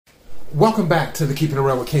Welcome back to the Keeping It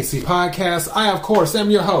Real with KC podcast. I, of course,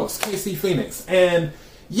 am your host, KC Phoenix. And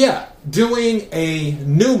doing a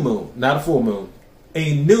new moon, not a full moon,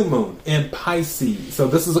 a new moon in Pisces. So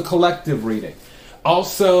this is a collective reading.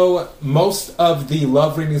 Also, most of the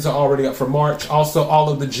love readings are already up for March. Also, all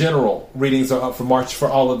of the general readings are up for March for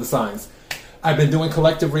all of the signs. I've been doing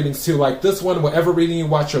collective readings too, like this one. Whatever reading you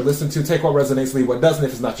watch or listen to, take what resonates, leave what doesn't.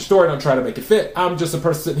 If it's not your story, don't try to make it fit. I'm just a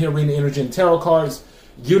person sitting here reading energy and tarot cards.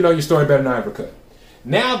 You know your story better than I ever could.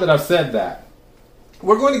 Now that I've said that,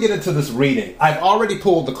 we're going to get into this reading. I've already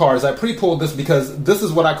pulled the cards. I pre-pulled this because this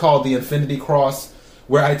is what I call the Infinity Cross,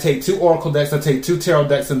 where I take 2 oracle decks, I take 2 tarot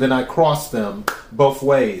decks, and then I cross them both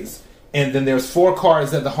ways. And then there's 4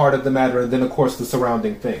 cards at the heart of the matter, and then, of course, the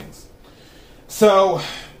surrounding things. So,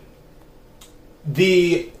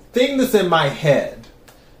 the thing that's in my head,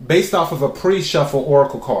 based off of a pre-shuffle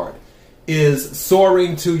oracle card, is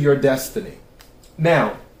Soaring to Your Destiny.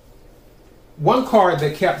 Now, one card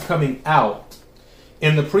that kept coming out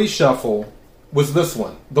in the pre-shuffle was this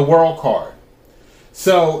one, the World card.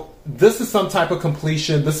 So this is some type of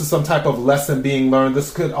completion. This is some type of lesson being learned.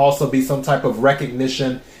 This could also be some type of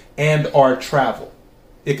recognition and or travel.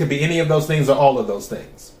 It could be any of those things or all of those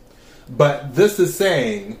things. But this is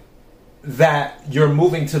saying that you're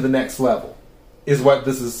moving to the next level, is what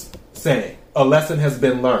this is saying. A lesson has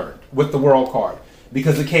been learned with the World card.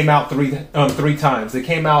 Because it came out three times. It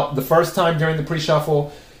came out the first time during the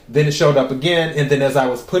pre-shuffle, then it showed up again, and then as I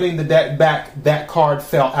was putting the deck back, that card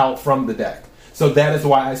fell out from the deck. So that is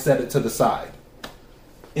why I set it to the side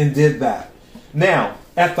and did that. Now,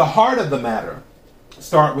 at the heart of the matter,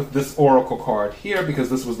 start with this oracle card here because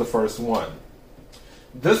this was the first one.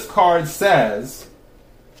 This card says,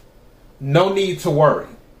 no need to worry.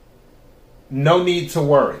 No need to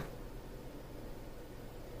worry.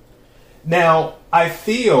 Now, I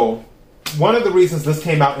feel one of the reasons this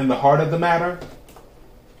came out in the heart of the matter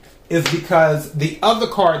is because the other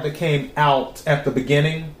card that came out at the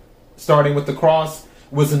beginning, starting with the cross,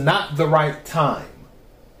 was not the right time.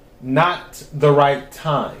 Not the right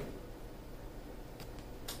time.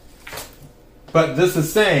 But this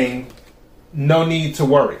is saying, no need to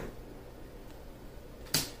worry.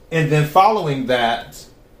 And then following that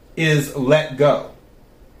is let go.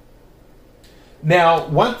 Now,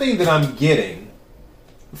 one thing that I'm getting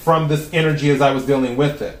from this energy as I was dealing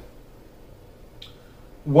with it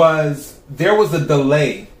was there was a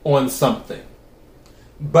delay on something.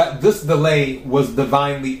 But this delay was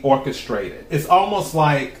divinely orchestrated. It's almost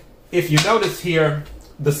like, if you notice here,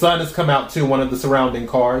 the sun has come out to one of the surrounding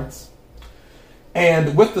cards.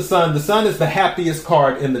 And with the sun is the happiest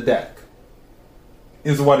card in the deck,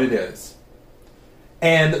 is what it is.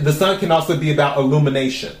 And the sun can also be about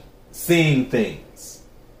illumination. Seeing things.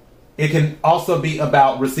 It can also be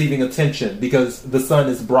about receiving attention because the sun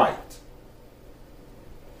is bright.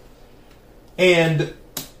 And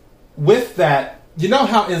with that, you know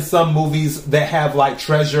how in some movies that have like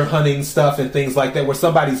treasure hunting stuff and things like that where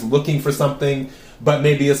somebody's looking for something but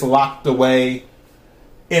maybe it's locked away,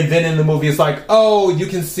 and then in the movie it's like, oh, you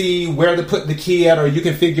can see where to put the key at, or you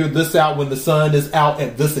can figure this out when the sun is out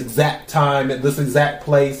at this exact time, at this exact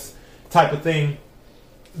place, type of thing.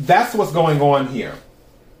 That's what's going on here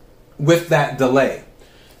with that delay.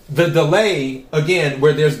 The delay, again,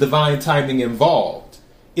 where there's divine timing involved,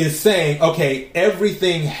 is saying, okay,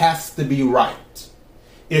 everything has to be right.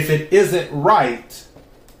 If it isn't right,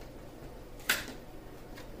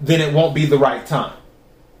 then it won't be the right time.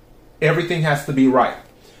 Everything has to be right.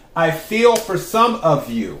 I feel for some of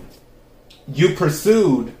you, you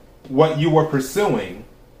pursued what you were pursuing,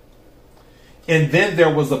 and then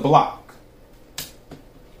there was a block.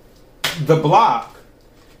 The block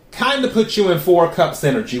kind of puts you in 4 cups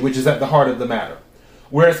energy, which is at the heart of the matter.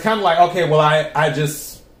 Where it's kind of like, okay, well, I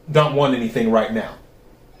just don't want anything right now.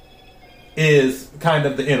 Is kind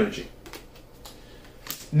of the energy.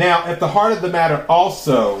 Now, at the heart of the matter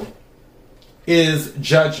also is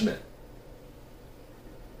judgment.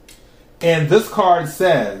 And this card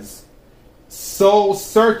says, soul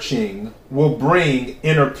searching will bring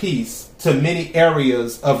inner peace to many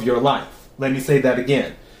areas of your life. Let me say that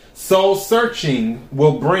again. Soul searching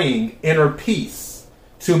will bring inner peace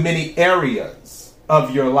to many areas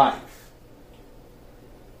of your life.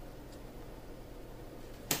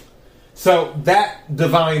 So that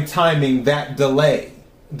divine timing, that delay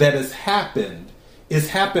that has happened, is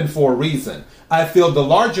happened for a reason. I feel the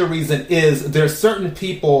larger reason is there's certain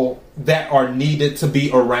people that are needed to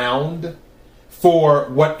be around for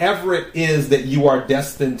whatever it is that you are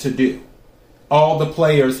destined to do. All the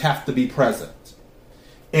players have to be present.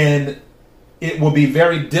 And it will be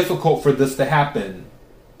very difficult for this to happen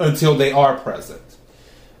until they are present.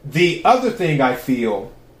 The other thing I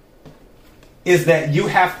feel is that you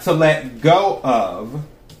have to let go of,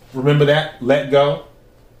 remember that? Let go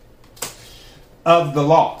of the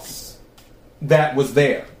loss that was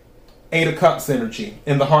there. Eight of Cups energy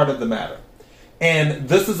in the heart of the matter. And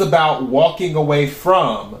this is about walking away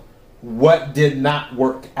from what did not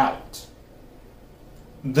work out.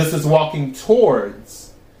 This is walking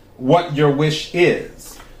towards what your wish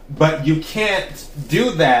is. But you can't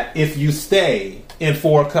do that if you stay in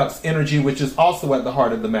Four of Cups energy, which is also at the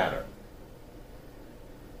heart of the matter.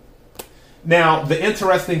 Now, the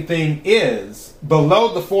interesting thing is,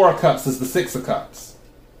 below the Four of Cups is the Six of Cups.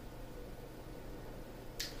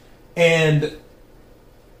 And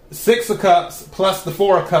Six of Cups plus the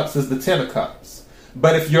Four of Cups is the Ten of Cups.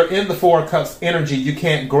 But if you're in the Four of Cups energy, you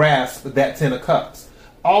can't grasp that Ten of Cups.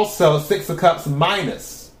 Also, Six of Cups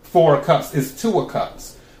minus Four of Cups is Two of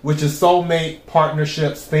Cups, which is soulmate,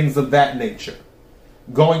 partnerships, things of that nature.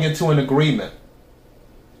 Going into an agreement.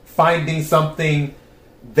 Finding something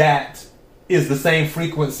that is the same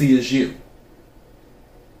frequency as you.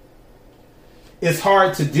 It's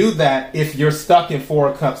hard to do that if you're stuck in Four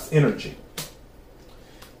of Cups energy.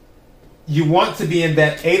 You want to be in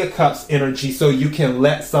that Eight of Cups energy so you can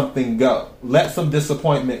let something go. Let some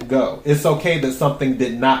disappointment go. It's okay that something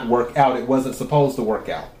did not work out. It wasn't supposed to work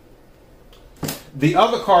out. The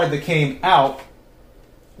other card that came out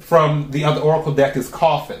from the other Oracle deck is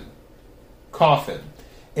Coffin. Coffin.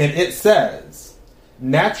 And it says,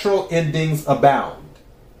 natural endings abound.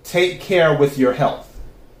 Take care with your health.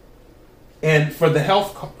 And for the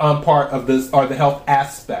health part of this, or the health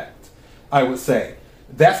aspect, I would say,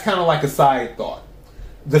 that's kind of like a side thought.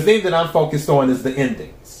 The thing that I'm focused on is the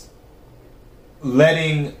endings.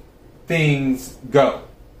 Letting things go.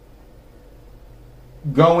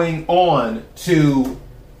 Going on to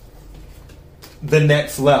the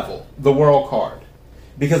next level, the World card.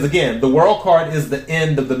 Because again, the World card is the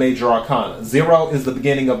end of the major arcana. 0 is the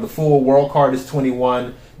beginning of the full. World card is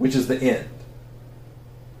 21, which is the end.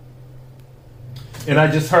 And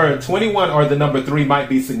I just heard 21 or the number 3 might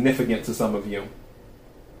be significant to some of you.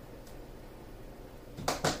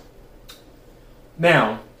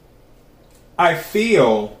 Now, I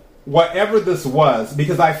feel whatever this was,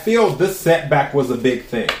 because I feel this setback was a big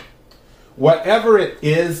thing. Whatever it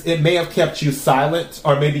is, it may have kept you silent,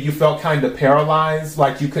 or maybe you felt kind of paralyzed,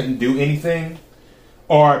 like you couldn't do anything.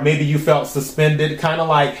 Or maybe you felt suspended, kind of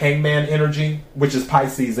like Hangman energy, which is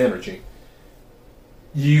Pisces energy.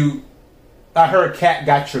 I heard cat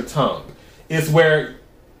got your tongue. It's where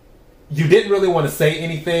you didn't really want to say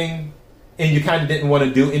anything, and you kind of didn't want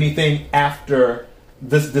to do anything after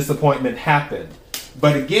this disappointment happened.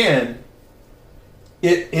 But again,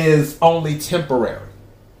 it is only temporary.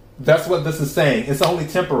 That's what this is saying. It's only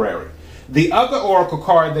temporary. The other oracle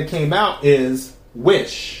card that came out is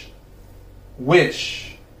Wish.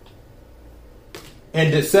 Wish.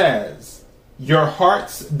 And it says, your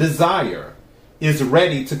heart's desire is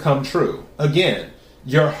ready to come true. Again,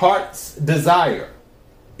 your heart's desire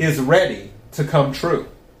is ready to come true.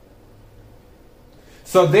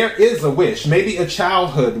 So there is a wish, maybe a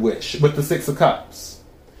childhood wish with the Six of Cups.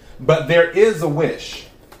 But there is a wish.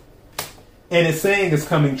 And it's saying it's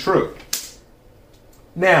coming true.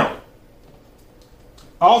 Now,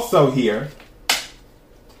 also here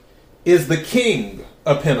is the King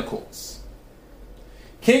of Pentacles.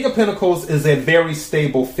 King of Pentacles is a very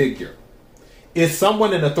stable figure. Is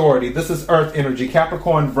someone in authority. This is Earth energy,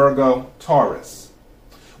 Capricorn, Virgo, Taurus.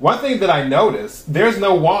 One thing that I noticed, there's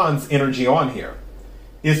no Wands energy on here.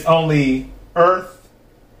 It's only Earth,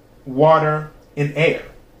 Water, and Air.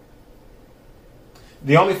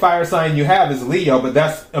 The only fire sign you have is Leo, but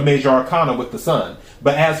that's a major arcana with the sun.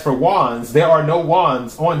 But as for Wands, there are no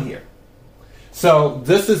Wands on here. So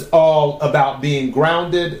this is all about being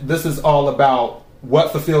grounded. This is all about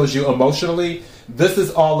what fulfills you emotionally. This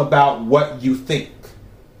is all about what you think,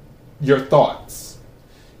 your thoughts.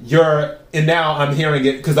 And now I'm hearing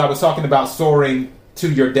it because I was talking about soaring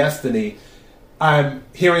to your destiny. I'm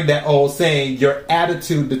hearing that old saying, your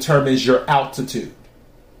attitude determines your altitude.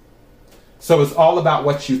 So it's all about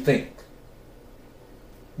what you think.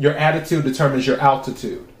 Your attitude determines your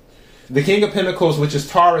altitude. The King of Pentacles, which is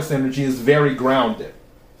Taurus energy, is very grounded.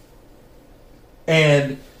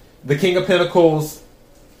 And the King of Pentacles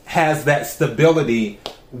has that stability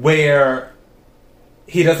where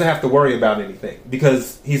he doesn't have to worry about anything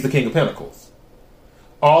because he's the King of Pentacles.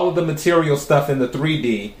 All of the material stuff in the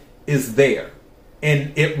 3D is there.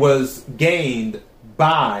 And it was gained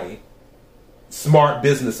by smart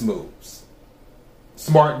business moves,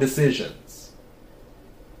 smart decisions.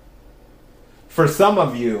 For some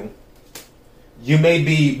of you, You may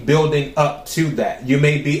be building up to that. You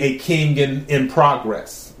may be a king in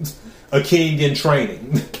progress, a king in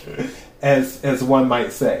training, as one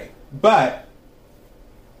might say. But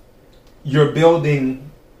you're building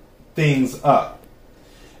things up.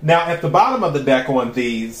 Now, at the bottom of the deck on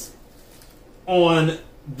this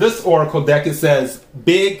oracle deck, it says,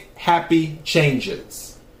 big, happy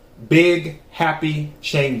changes. Big, happy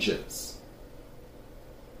changes.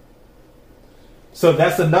 So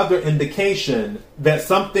that's another indication that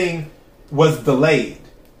something was delayed.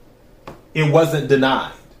 It wasn't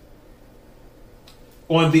denied.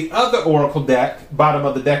 On the other oracle deck, bottom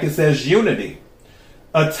of the deck, it says unity.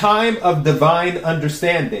 A time of divine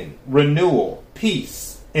understanding, renewal,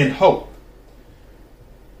 peace, and hope.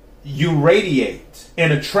 You radiate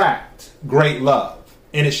and attract great love.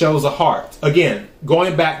 And it shows a heart. Again,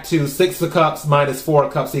 going back to 6 of cups minus 4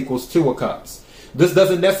 of cups equals 2 of cups. This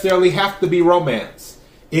doesn't necessarily have to be romance.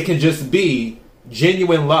 It can just be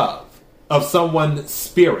genuine love of someone's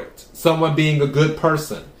spirit, someone being a good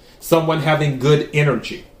person, someone having good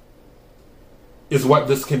energy is what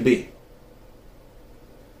this can be.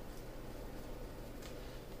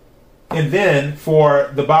 And then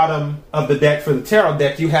for the bottom of the deck, for the tarot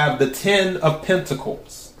deck, you have the 10 of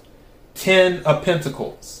Pentacles. 10 of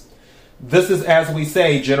Pentacles. This is, as we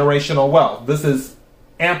say, generational wealth. This is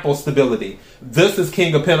ample stability. This is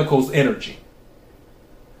King of Pentacles energy.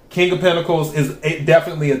 King of Pentacles is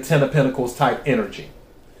definitely a 10 of Pentacles type energy,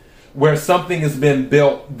 where something has been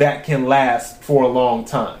built that can last for a long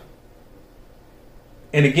time.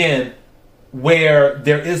 And again, where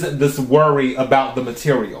there isn't this worry about the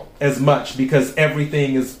material as much because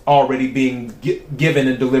everything is already being given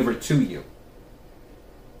and delivered to you.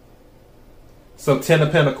 So 10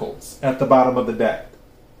 of Pentacles at the bottom of the deck.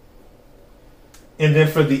 And then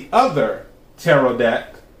for the other tarot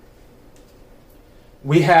deck,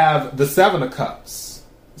 we have the 7 of Cups.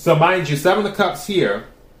 So mind you, 7 of Cups here,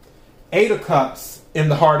 8 of Cups in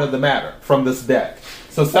the heart of the matter from this deck.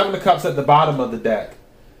 So 7 of Cups at the bottom of the deck.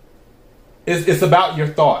 It's about your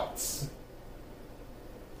thoughts.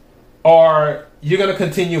 Are you going to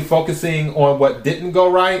continue focusing on what didn't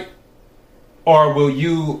go right? Or will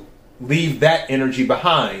you leave that energy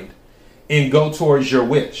behind and go towards your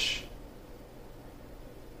wish?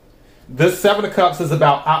 This 7 of Cups is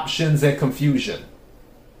about options and confusion.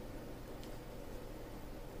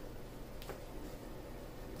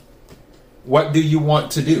 What do you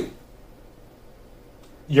want to do?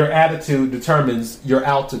 Your attitude determines your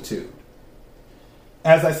altitude.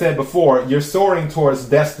 As I said before, you're soaring towards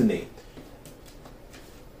destiny.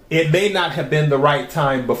 It may not have been the right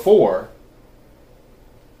time before,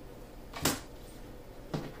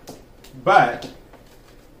 but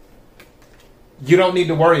you don't need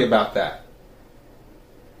to worry about that.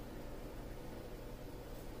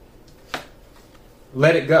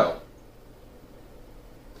 Let it go.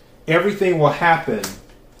 Everything will happen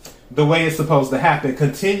the way it's supposed to happen.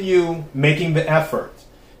 Continue making the effort.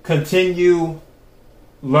 Continue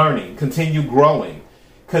learning. Continue growing.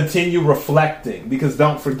 Continue reflecting. Because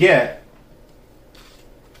don't forget,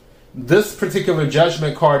 this particular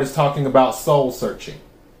judgment card is talking about soul searching.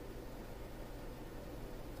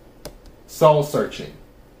 Soul searching.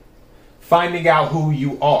 Finding out who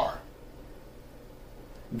you are.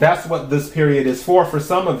 That's what this period is for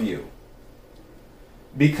some of you.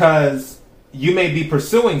 Because you may be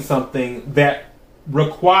pursuing something that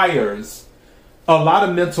requires a lot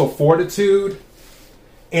of mental fortitude.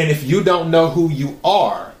 And if you don't know who you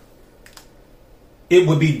are, it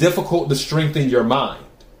would be difficult to strengthen your mind.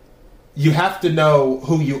 You have to know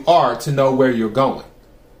who you are to know where you're going.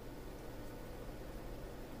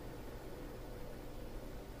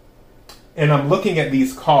 And I'm looking at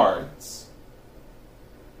these cards.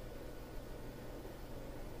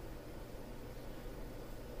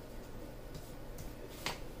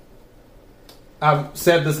 I've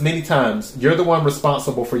said this many times. You're the one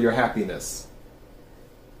responsible for your happiness.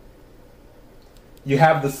 You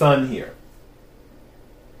have the sun here.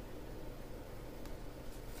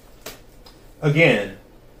 Again,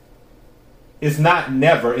 it's not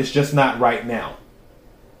never, it's just not right now.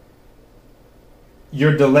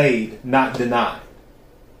 You're delayed, not denied.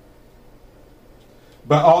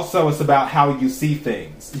 But also it's about how you see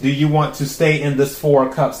things. Do you want to stay in this 4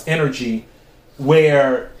 of Cups energy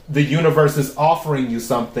where the universe is offering you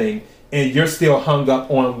something and you're still hung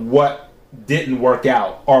up on what didn't work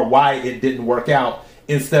out or why it didn't work out,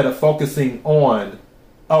 instead of focusing on,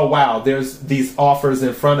 oh wow, there's these offers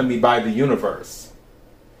in front of me by the universe.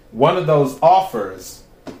 One of those offers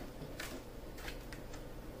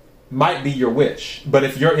might be your wish, but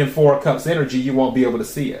if you're in 4 of Cups energy, you won't be able to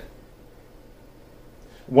see it.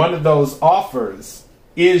 one of those offers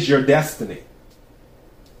is your destiny.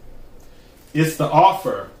 It's the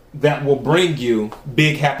offer that will bring you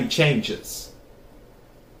big, happy changes.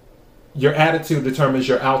 Your attitude determines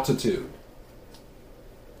your altitude.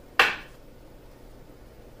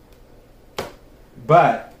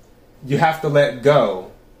 But you have to let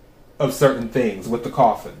go of certain things with the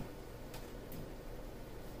coffin.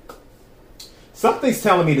 Something's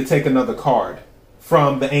telling me to take another card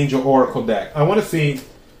from the Angel Oracle deck. I want to see.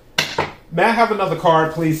 May I have another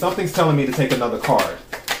card, please? Something's telling me to take another card.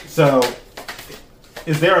 So,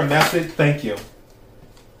 is there a message? Thank you.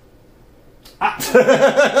 That's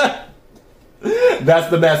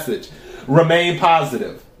the message. Remain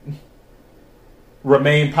positive.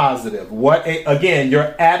 Remain positive. Again,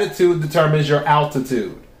 your attitude determines your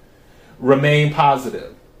altitude. Remain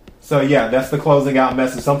positive. So yeah, that's the closing out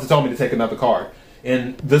message. Something told me to take another card.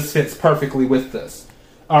 And this fits perfectly with this.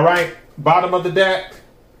 All right, bottom of the deck.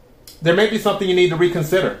 There may be something you need to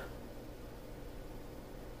reconsider.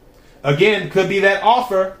 Again, could be that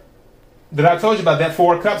offer that I told you about, that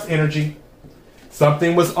Four of Cups energy.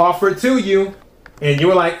 Something was offered to you, and you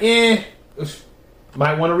were like,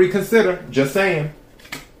 might want to reconsider. Just saying.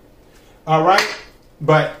 All right,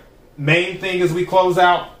 but main thing as we close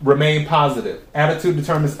out, remain positive. Attitude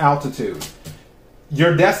determines altitude.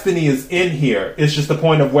 Your destiny is in here. It's just the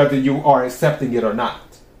point of whether you are accepting it or not.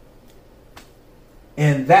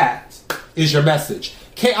 And that is your message.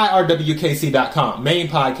 KIRWKC.com, main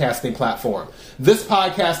podcasting platform. This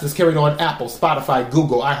podcast is carried on Apple, Spotify,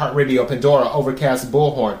 Google, iHeartRadio, Pandora, Overcast,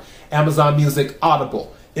 Bullhorn, Amazon Music,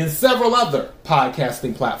 Audible, and several other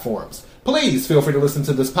podcasting platforms. Please feel free to listen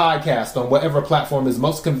to this podcast on whatever platform is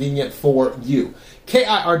most convenient for you.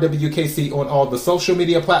 KIRWKC on all the social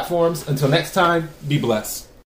media platforms. Until next time, be blessed.